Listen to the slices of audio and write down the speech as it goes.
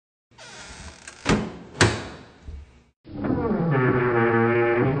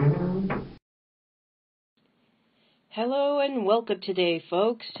Hello and welcome today,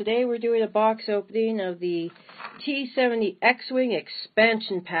 folks. Today we're doing a box opening of the T70 Xwing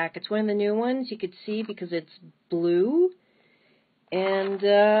expansion pack. It's one of the new ones you could see because it's blue. And,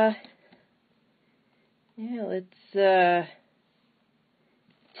 yeah, let's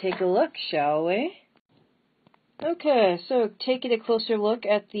take a look, shall we? Okay, so taking a closer look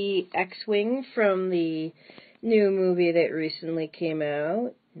at the Xwing from the new movie that recently came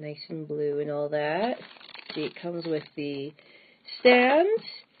out. Nice and blue and all that. See, it comes with the stand,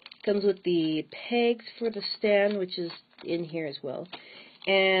 comes with the pegs for the stand, which is in here as well.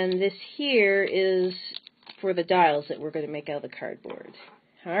 And this here is for the dials that we're going to make out of the cardboard.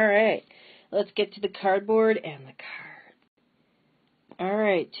 Alright, let's get to the cardboard and the card.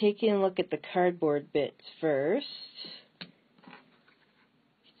 Alright, taking a look at the cardboard bits first.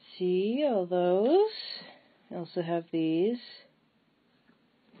 See all those. I also have these.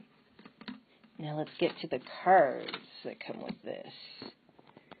 Now let's get to the cards that come with this.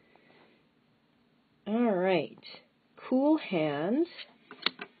 Alright, Cool Hand,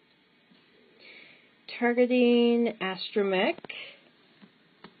 Targeting Astromech,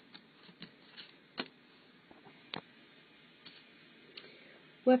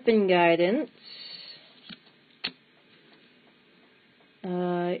 Weapon Guidance,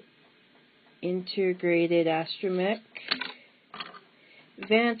 Integrated Astromech,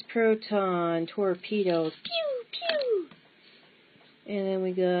 Advanced Proton Torpedoes, pew pew, and then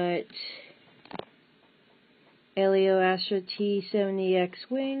we got Elio Astra T70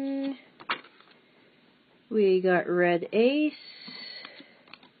 Xwing. We got Red Ace.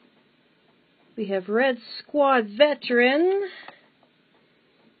 We have Red Squad Veteran,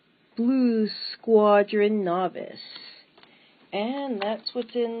 Blue Squadron Novice, and that's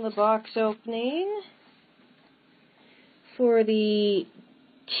what's in the box opening for the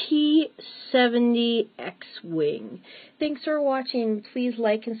T70 Xwing. Thanks for watching. Please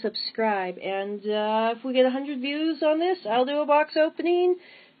like and subscribe. And if we get 100 views on this, I'll do a box opening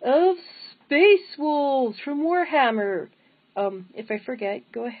of Space Wolves from Warhammer. If I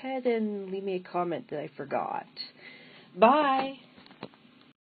forget, go ahead and leave me a comment that I forgot. Bye.